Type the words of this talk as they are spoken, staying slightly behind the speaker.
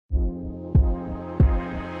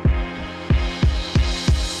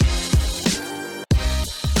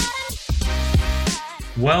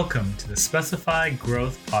Welcome to the Specified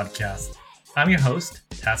Growth Podcast. I'm your host,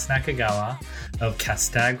 Tats Nakagawa of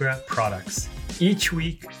Castagra Products. Each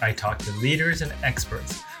week, I talk to leaders and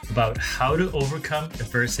experts about how to overcome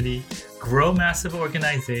adversity, grow massive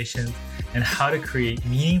organizations, and how to create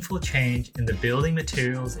meaningful change in the building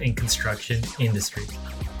materials and construction industry.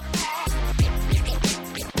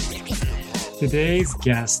 Today's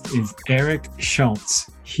guest is Eric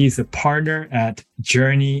Schultz. He's a partner at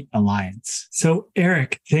Journey Alliance. So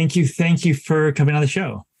Eric, thank you for coming on the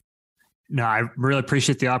show. No, I really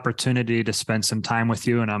appreciate the opportunity to spend some time with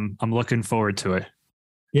you, and I'm looking forward to it.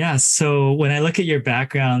 Yeah. So when I look at your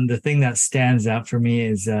background, the thing that stands out for me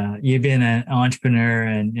is you've been an entrepreneur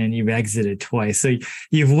and you've exited twice. So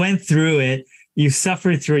you've went through it, you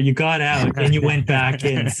suffered through it, you got out, and you went back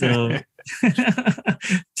in. So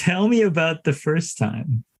tell me about the first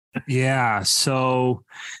time. Yeah. So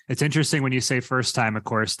it's interesting when you say first time, of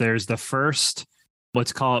course, there's the first,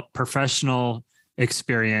 let's call it professional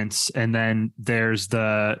experience. And then there's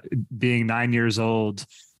the being 9 years old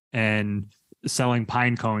and selling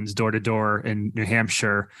pine cones door to door in New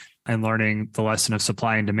Hampshire and learning the lesson of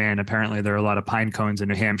supply and demand. Apparently there are a lot of pine cones in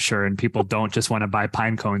New Hampshire and people don't just want to buy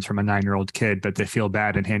pine cones from a 9-year-old kid, but they feel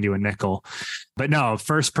bad and hand you a nickel. But no,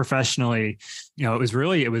 first professionally,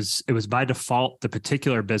 it was by default, the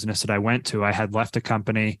particular business that I went to. I had left a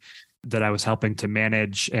company that I was helping to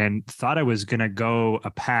manage and thought I was going to go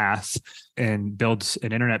a path and build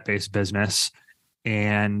an internet-based business,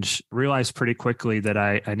 and realized pretty quickly that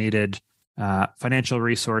I needed financial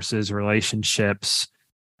resources, relationships,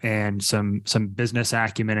 and some business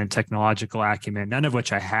acumen and technological acumen, none of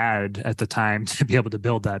which I had at the time to be able to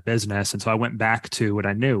build that business. And so I went back to what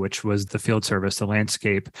I knew, which was the field service, the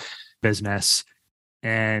landscape business.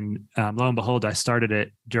 And lo and behold, I started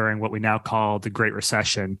it during what we now call the Great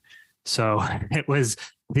Recession. So it was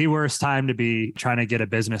the worst time to be trying to get a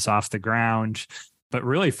business off the ground. But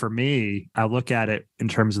really for me, I look at it in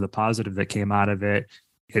terms of the positive that came out of it.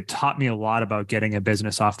 It taught me a lot about getting a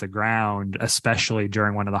business off the ground, especially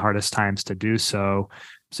during one of the hardest times to do so.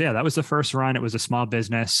 So yeah, that was the first run. It was a small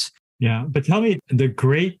business. Yeah. But tell me the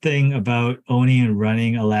great thing about owning and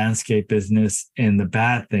running a landscape business and the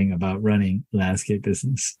bad thing about running a landscape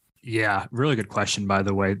business. Yeah. Really good question, by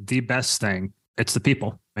the way. The best thing, it's the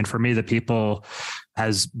people. And for me, the people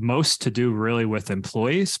has most to do really with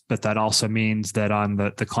employees, but that also means that on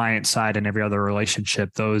the client side and every other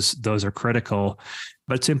relationship, those are critical.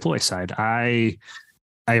 But it's the employee side. I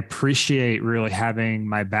appreciate really having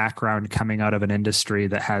my background coming out of an industry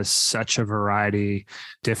that has such a variety,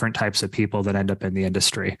 different types of people that end up in the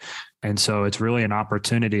industry. And so it's really an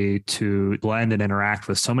opportunity to blend and interact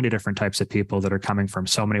with so many different types of people that are coming from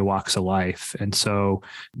so many walks of life. And so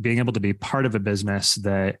being able to be part of a business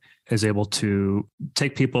that is able to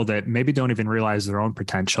take people that maybe don't even realize their own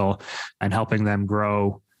potential and helping them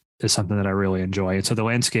grow is something that I really enjoy. And so the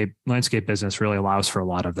landscape business really allows for a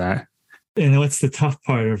lot of that. And what's the tough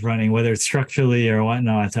part of running, whether it's structurally or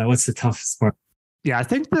whatnot? What's the toughest part? Yeah, I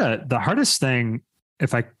think the hardest thing,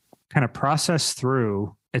 if I kind of process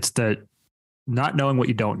through, it's the not knowing what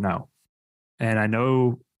you don't know. And I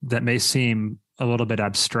know that may seem a little bit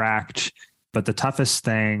abstract, but the toughest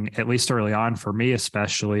thing, at least early on for me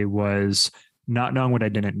especially, was not knowing what I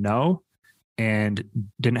didn't know and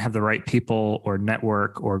didn't have the right people or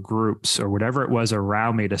network or groups or whatever it was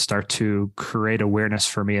around me to start to create awareness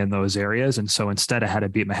for me in those areas. And so instead I had to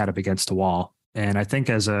beat my head up against a wall. And I think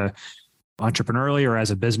as a entrepreneurially or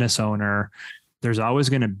as a business owner, there's always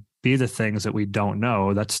going to be the things that we don't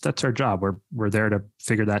know. That's our job. We're there to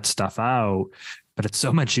figure that stuff out. But it's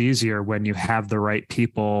so much easier when you have the right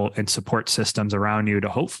people and support systems around you to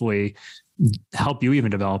hopefully help you even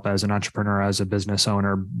develop as an entrepreneur, as a business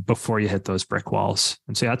owner before you hit those brick walls.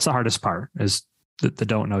 And so that's the hardest part, is the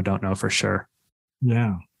don't know for sure.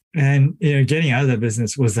 Yeah. And getting out of the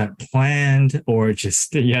business, was that planned or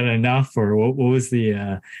just you had enough, or what was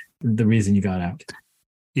the reason you got out?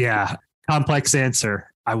 Yeah. Complex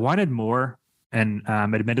answer. I wanted more. And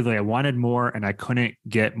admittedly, I wanted more and I couldn't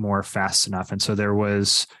get more fast enough. And so there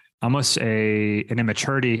was almost an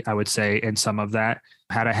immaturity, I would say, in some of that.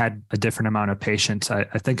 Had I had a different amount of patience, I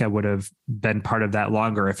think I would have been part of that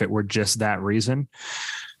longer if it were just that reason.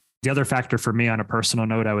 The other factor for me, on a personal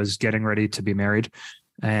note, I was getting ready to be married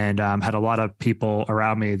and had a lot of people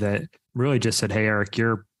around me that really just said, "Hey, Eric,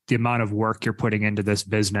 the amount of work you're putting into this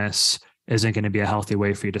business isn't going to be a healthy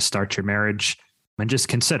way for you to start your marriage. And just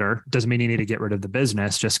consider, doesn't mean you need to get rid of the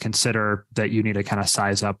business, just consider that you need to kind of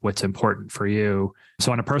size up what's important for you."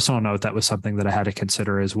 So on a personal note, that was something that I had to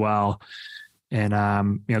consider as well. And,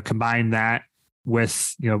 combine that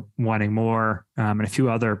with, wanting more and a few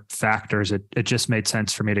other factors, it just made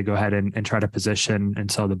sense for me to go ahead and try to position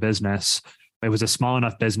and sell the business. It was a small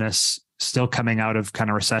enough business, still coming out of kind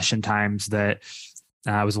of recession times, that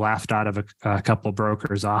I was laughed out of a couple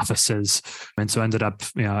brokers' offices. And so ended up,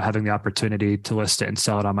 having the opportunity to list it and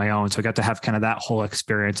sell it on my own. So I got to have kind of that whole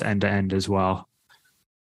experience end to end as well.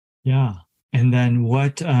 Yeah. And then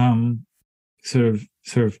what sort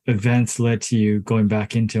of events led to you going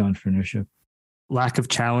back into entrepreneurship? Lack of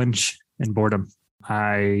challenge and boredom.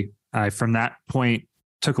 I from that point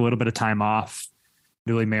took a little bit of time off,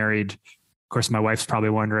 newly married. Of course, my wife's probably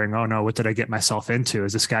wondering, oh no, what did I get myself into?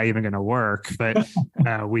 Is this guy even going to work? But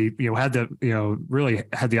we, really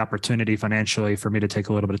had the opportunity financially for me to take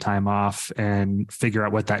a little bit of time off and figure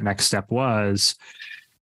out what that next step was.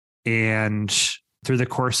 And through the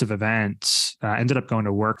course of events, I ended up going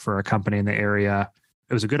to work for a company in the area.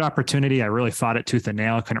 It was a good opportunity. I really fought it tooth and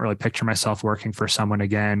nail. I couldn't really picture myself working for someone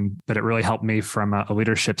again, but it really helped me from a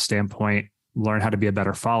leadership standpoint, learn how to be a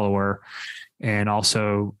better follower, and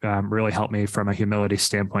also really helped me from a humility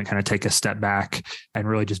standpoint, kind of take a step back and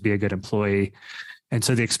really just be a good employee. And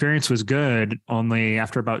so the experience was good. Only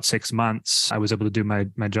after about 6 months, I was able to do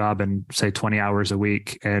my job in, say, 20 hours a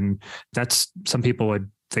week. And that's, some people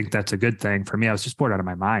would think that's a good thing. For me, I was just bored out of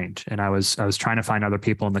my mind. And I was trying to find other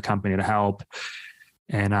people in the company to help.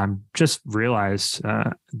 And I just realized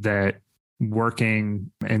that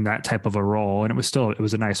working in that type of a role, and it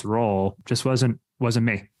was a nice role, just wasn't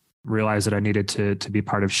me. Realized that I needed to be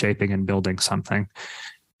part of shaping and building something.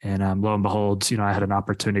 And lo and behold, I had an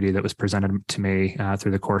opportunity that was presented to me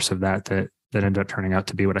through the course of that ended up turning out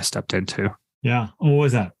to be what I stepped into. Yeah. What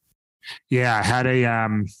was that? Yeah, I had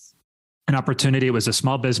an opportunity. It was a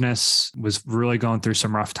small business, was really going through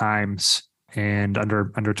some rough times, and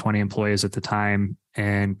under 20 employees at the time,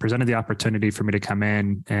 and presented the opportunity for me to come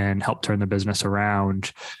in and help turn the business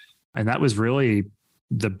around. And that was really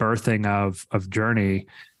the birthing of Journey.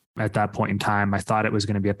 At that point in time, I thought it was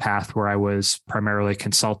going to be a path where I was primarily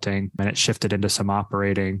consulting, and it shifted into some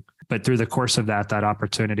operating. But through the course of that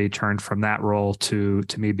opportunity turned from that role to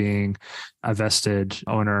me being a vested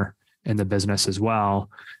owner in the business as well.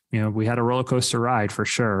 We had a roller coaster ride for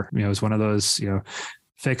sure. It was one of those,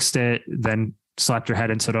 fixed it, then slapped your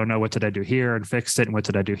head and said, oh no, what did I do here? And fixed it. And what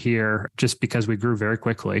did I do here? Just because we grew very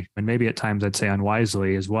quickly, and maybe at times I'd say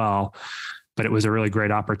unwisely as well. But it was a really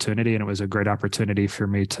great opportunity, and it was a great opportunity for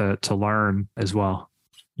me to learn as well.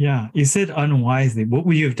 Yeah. You said unwisely. What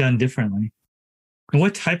would you have done differently? And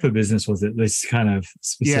what type of business was it? This kind of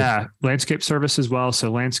specific? Yeah, landscape service as well.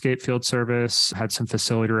 So landscape field service, had some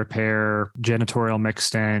facility repair, janitorial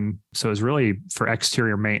mixed in. So it was really for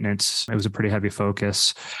exterior maintenance. It was a pretty heavy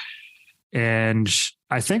focus. And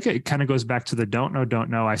I think it kind of goes back to the don't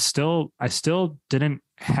know. I still didn't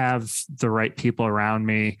have the right people around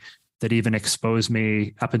me that even exposed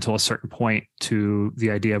me up until a certain point to the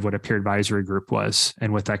idea of what a peer advisory group was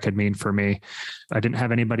and what that could mean for me. I didn't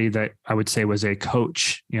have anybody that I would say was a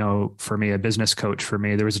coach, for me, a business coach for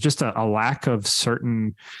me. There was just a lack of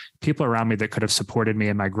certain people around me that could have supported me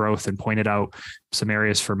in my growth and pointed out some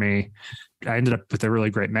areas for me. I ended up with a really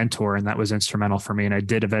great mentor, and that was instrumental for me. And I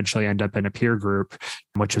did eventually end up in a peer group,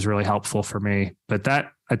 which was really helpful for me. But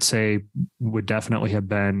that, I'd say, would definitely have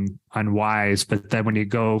been unwise. But then when you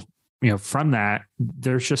go from that,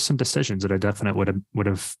 there's just some decisions that I definitely would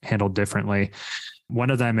have handled differently. One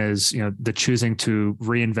of them is, the choosing to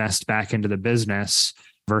reinvest back into the business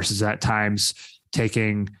versus at times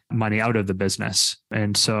taking money out of the business.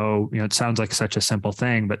 And so, it sounds like such a simple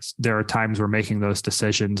thing, but there are times where making those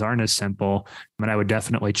decisions aren't as simple. And I would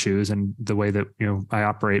definitely choose, and the way that, I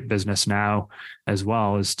operate business now as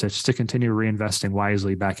well, is to just to continue reinvesting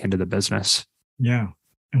wisely back into the business. Yeah.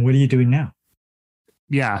 And what are you doing now?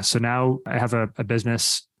 Yeah. So now I have a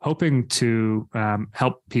business hoping to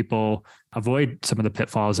help people avoid some of the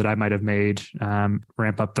pitfalls that I might have made,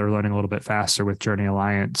 ramp up their learning a little bit faster with Journey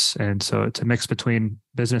Alliance. And so it's a mix between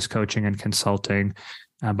business coaching and consulting.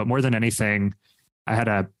 But more than anything, I had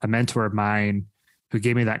a mentor of mine who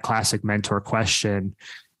gave me that classic mentor question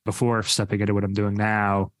before stepping into what I'm doing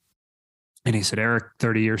now. And he said, Eric,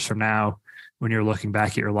 30 years from now, when you're looking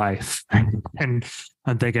back at your life. And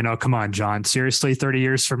I'm thinking, oh, come on, John, seriously, 30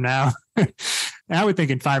 years from now? I would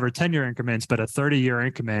think in 5 or 10 year increments, but a 30-year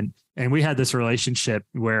increment. And we had this relationship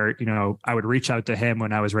where, I would reach out to him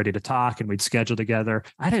when I was ready to talk, and we'd schedule together.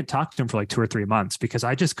 I didn't talk to him for like 2 or 3 months because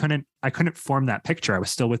I just couldn't form that picture. I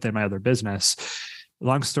was still within my other business.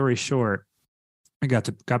 Long story short, we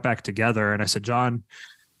got back together, and I said, John,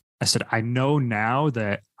 I know now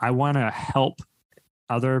that I want to help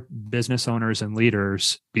other business owners and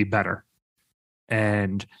leaders be better.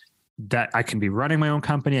 And that I can be running my own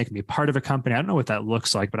company. I can be part of a company. I don't know what that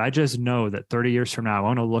looks like, but I just know that 30 years from now, I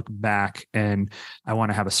want to look back and I want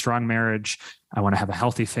to have a strong marriage. I want to have a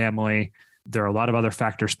healthy family. There are a lot of other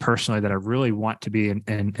factors personally that I really want to be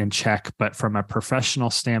in check. But from a professional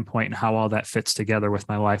standpoint and how all that fits together with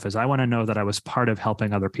my life is I want to know that I was part of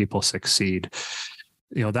helping other people succeed.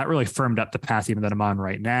 That really firmed up the path even that I'm on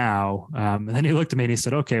right now. And then he looked at me and he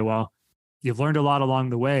said, okay, well, you've learned a lot along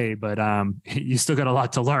the way, but you still got a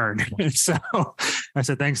lot to learn. So I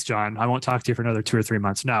said, thanks, John. I won't talk to you for another 2 or 3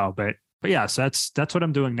 months now. But yeah, so that's what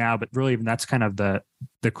I'm doing now. But really, even that's kind of the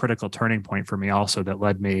critical turning point for me also that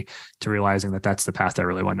led me to realizing that that's the path I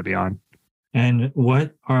really wanted to be on. And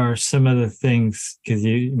what are some of the things, because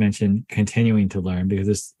you mentioned continuing to learn,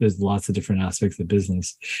 because there's lots of different aspects of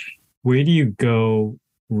business. Where do you go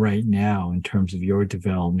right now in terms of your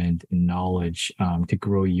development and knowledge to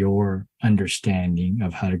grow your understanding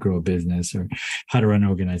of how to grow a business or how to run an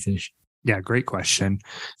organization? Yeah, great question.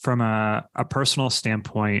 From a personal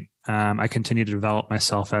standpoint, I continue to develop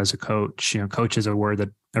myself as a coach. Coach is a word that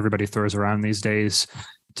everybody throws around these days.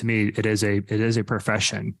 To me, it is a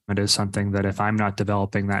profession. It is something that if I'm not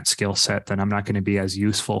developing that skill set, then I'm not going to be as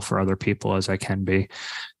useful for other people as I can be.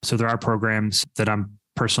 So there are programs that I'm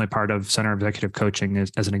personally part of. Center of Executive Coaching,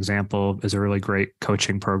 as an example, is a really great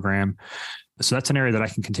coaching program. So that's an area that I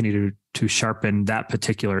can continue to sharpen that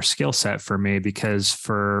particular skill set for me, because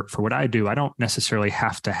for what I do, I don't necessarily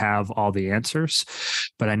have to have all the answers,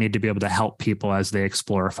 but I need to be able to help people as they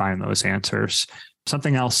explore or find those answers.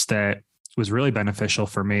 Something else that was really beneficial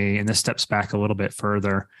for me, and this steps back a little bit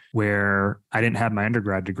further, where I didn't have my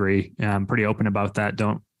undergrad degree. I'm pretty open about that.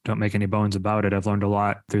 Don't make any bones about it. I've learned a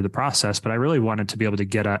lot through the process, but I really wanted to be able to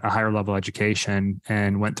get a higher level education,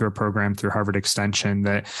 and went through a program through Harvard Extension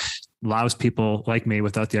that allows people like me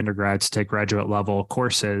without the undergrads to take graduate level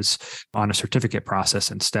courses on a certificate process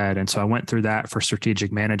instead. And so I went through that for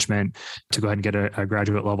strategic management to go ahead and get a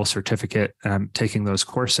graduate level certificate, taking those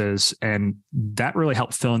courses. And that really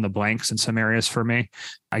helped fill in the blanks in some areas for me,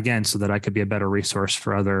 again, so that I could be a better resource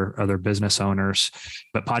for other business owners.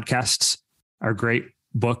 But podcasts are great.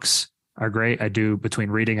 Books are great. I do between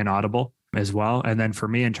reading and Audible as well. And then for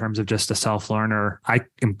me, in terms of just a self-learner, I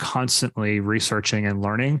am constantly researching and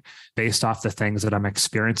learning based off the things that I'm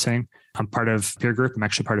experiencing. I'm part of a peer group. I'm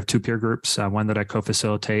actually part of 2 peer groups, one that I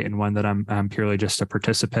co-facilitate and one that I'm purely just a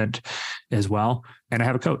participant as well. And I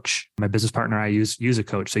have a coach. My business partner, I use a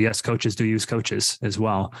coach. So yes, coaches do use coaches as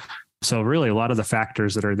well. So really a lot of the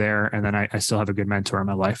factors that are there. And then I still have a good mentor in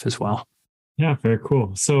my life as well. Yeah, very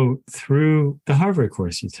cool. So through the Harvard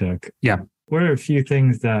course you took, yeah, what are a few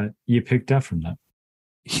things that you picked up from that?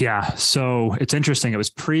 Yeah, so it's interesting. It was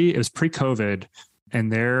pre-COVID,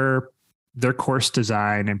 and their course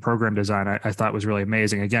design and program design I thought was really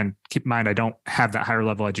amazing. Again, keep in mind I don't have that higher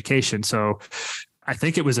level education, so I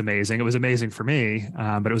think it was amazing. It was amazing for me,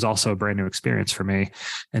 but it was also a brand new experience for me.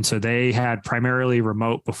 And so they had primarily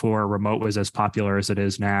remote before remote was as popular as it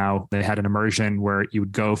is now. They had an immersion where you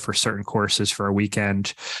would go for certain courses for a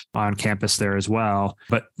weekend on campus there as well.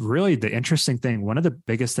 But really the interesting thing, one of the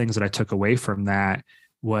biggest things that I took away from that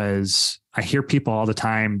was I hear people all the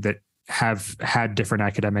time that have had different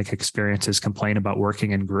academic experiences complain about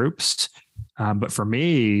working in groups. But for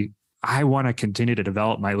me, I want to continue to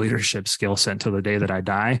develop my leadership skill set until the day that I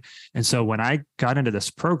die. And so when I got into this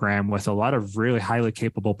program with a lot of really highly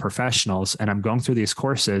capable professionals, and I'm going through these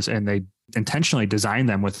courses and they intentionally design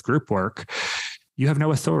them with group work, you have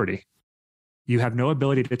no authority. You have no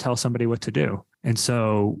ability to tell somebody what to do. And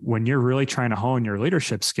so when you're really trying to hone your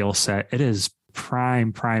leadership skill set, it is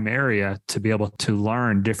prime area to be able to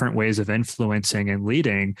learn different ways of influencing and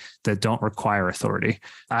leading that don't require authority.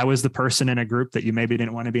 I was the person in a group that you maybe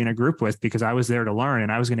didn't want to be in a group with because I was there to learn, and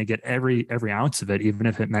I was going to get every ounce of it, even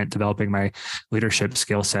if it meant developing my leadership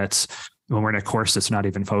skill sets when we're in a course that's not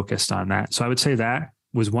even focused on that. So I would say that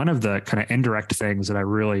was one of the kind of indirect things that I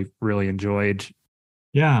really enjoyed.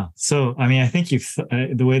 Yeah. So, I mean, I think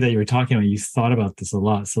the way that you were talking about, you thought about this a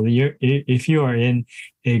lot. So if you are in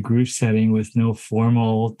a group setting with no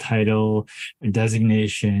formal title or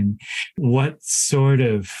designation, what sort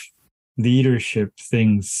of leadership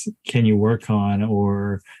things can you work on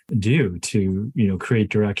or do to, create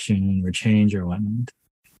direction or change or whatnot?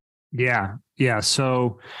 Yeah.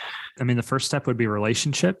 So, I mean, the first step would be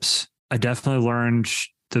relationships. I definitely learned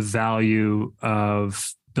the value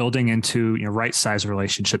of building into right size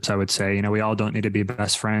relationships. I would say, we all don't need to be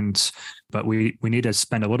best friends, but we need to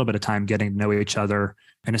spend a little bit of time getting to know each other.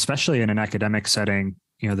 And especially in an academic setting,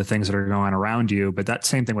 the things that are going on around you, but that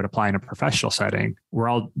same thing would apply in a professional setting. We're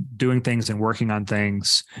all doing things and working on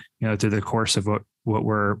things, through the course of what what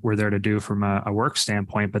we're there to do from a work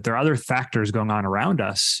standpoint, but there are other factors going on around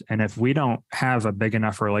us. And if we don't have a big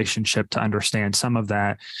enough relationship to understand some of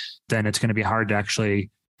that, then it's going to be hard to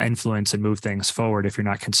actually influence and move things forward if you're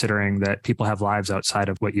not considering that people have lives outside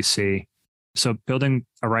of what you see. So building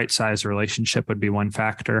a right-sized relationship would be one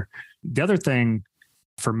factor. The other thing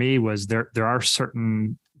for me was there are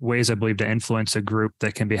certain ways I believe to influence a group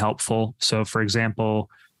that can be helpful. So for example,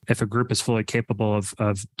 if a group is fully capable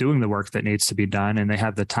of doing the work that needs to be done and they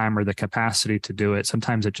have the time or the capacity to do it,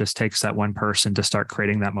 sometimes it just takes that one person to start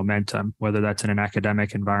creating that momentum, whether that's in an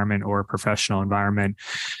academic environment or a professional environment.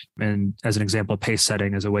 And as an example, pace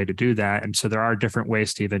setting is a way to do that. And so there are different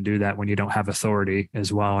ways to even do that when you don't have authority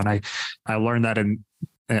as well. And I learned that in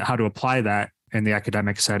how to apply that in the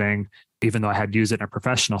academic setting, even though I had used it in a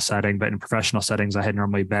professional setting, but in professional settings, I had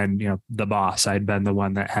normally been, the boss. I'd been the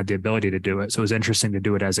one that had the ability to do it. So it was interesting to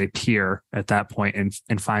do it as a peer at that point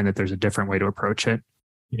and find that there's a different way to approach it.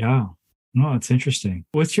 Yeah. No, it's interesting.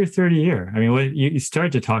 What's your 30 year? I mean, you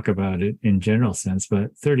started to talk about it in general sense,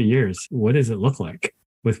 but 30 years, what does it look like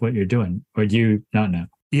with what you're doing? Or do you not know?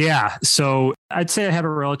 Yeah. So I'd say I have a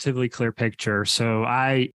relatively clear picture. So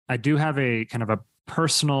I do have a kind of a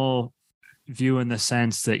personal view in the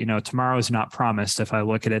sense that, tomorrow is not promised if I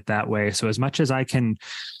look at it that way. So as much as I can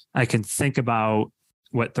think about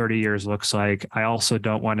what 30 years looks like, I also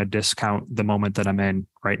don't want to discount the moment that I'm in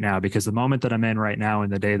right now, because the moment that I'm in right now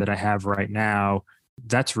and the day that I have right now,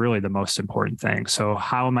 that's really the most important thing. So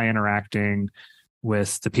how am I interacting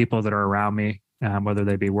with the people that are around me, whether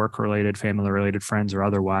they be work-related, family-related, friends, or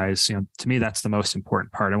otherwise? To me, that's the most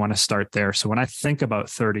important part. I want to start there. So when I think about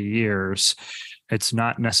 30 years, it's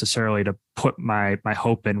not necessarily to put my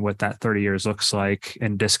hope in what that 30 years looks like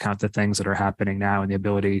and discount the things that are happening now and the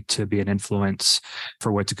ability to be an influence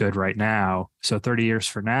for what's good right now. So 30 years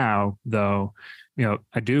from now, though,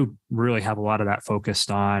 I do really have a lot of that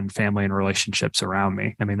focused on family and relationships around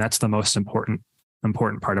me. I mean, that's the most important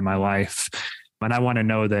part of my life. And I want to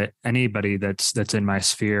know that anybody that's in my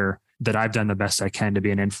sphere, that I've done the best I can to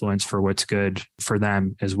be an influence for what's good for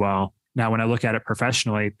them as well. Now, when I look at it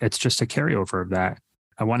professionally, it's just a carryover of that.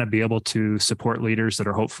 I want to be able to support leaders that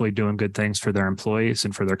are hopefully doing good things for their employees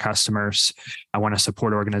and for their customers. I want to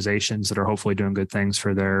support organizations that are hopefully doing good things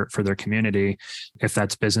for their community. If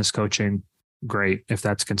that's business coaching, great. If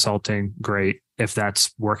that's consulting, great. If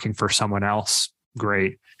that's working for someone else,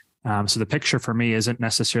 great. So the picture for me isn't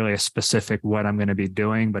necessarily a specific what I'm going to be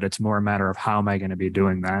doing, but it's more a matter of how am I going to be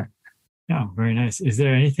doing that. Yeah, very nice. Is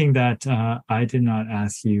there anything that I did not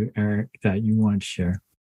ask you, Eric, that you want to share?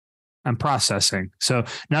 I'm processing. So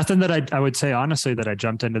nothing that I would say, honestly, that I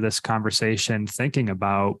jumped into this conversation thinking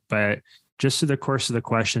about, but just through the course of the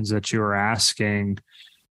questions that you were asking,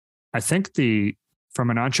 I think from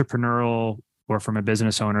an entrepreneurial or from a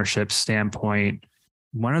business ownership standpoint,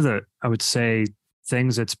 one of the, I would say,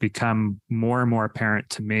 things that's become more and more apparent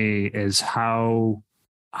to me is how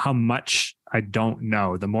much I don't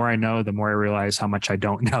know. The more I know, the more I realize how much I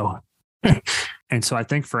don't know. And so I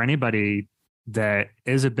think for anybody that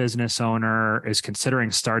is a business owner, is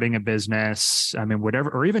considering starting a business, I mean,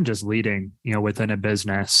 whatever, or even just leading, within a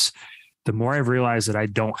business, the more I've realized that I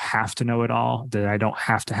don't have to know it all, that I don't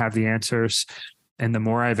have to have the answers. And the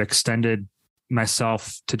more I've extended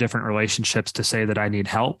myself to different relationships to say that I need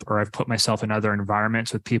help, or I've put myself in other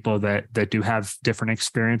environments with people that do have different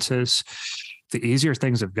experiences, the easier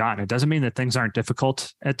things have gotten. It doesn't mean that things aren't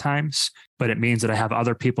difficult at times, but it means that I have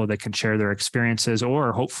other people that can share their experiences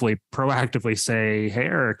or hopefully proactively say, hey,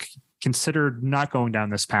 Eric, consider not going down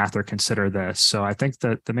this path or consider this. So I think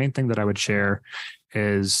that the main thing that I would share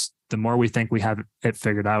is the more we think we have it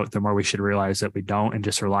figured out, the more we should realize that we don't and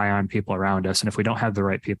just rely on people around us. And if we don't have the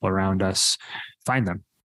right people around us, find them.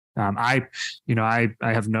 I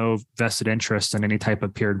have no vested interest in any type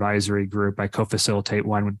of peer advisory group. I co-facilitate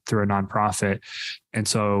one through a nonprofit. And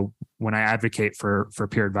so when I advocate for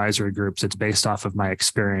peer advisory groups, it's based off of my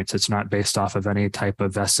experience. It's not based off of any type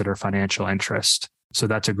of vested or financial interest. So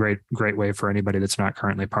that's a great way for anybody that's not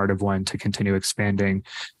currently part of one to continue expanding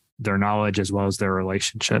their knowledge as well as their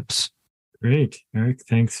relationships. Great. Eric,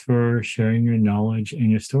 thanks for sharing your knowledge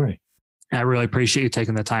and your story. I really appreciate you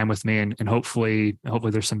taking the time with me, and hopefully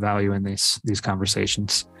there's some value in these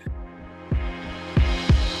conversations.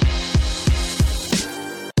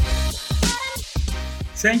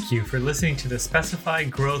 Thank you for listening to the Specify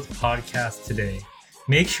Growth podcast today.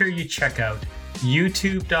 Make sure you check out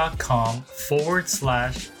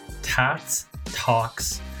youtube.com/Tats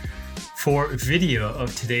Talks for video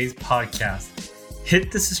of today's podcast. Hit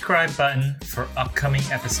the subscribe button for upcoming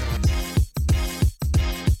episodes.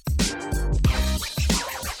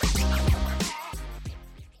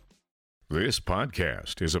 This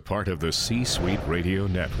podcast is a part of the C-Suite Radio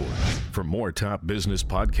Network. For more top business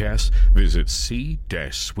podcasts, visit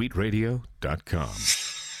c-suiteradio.com.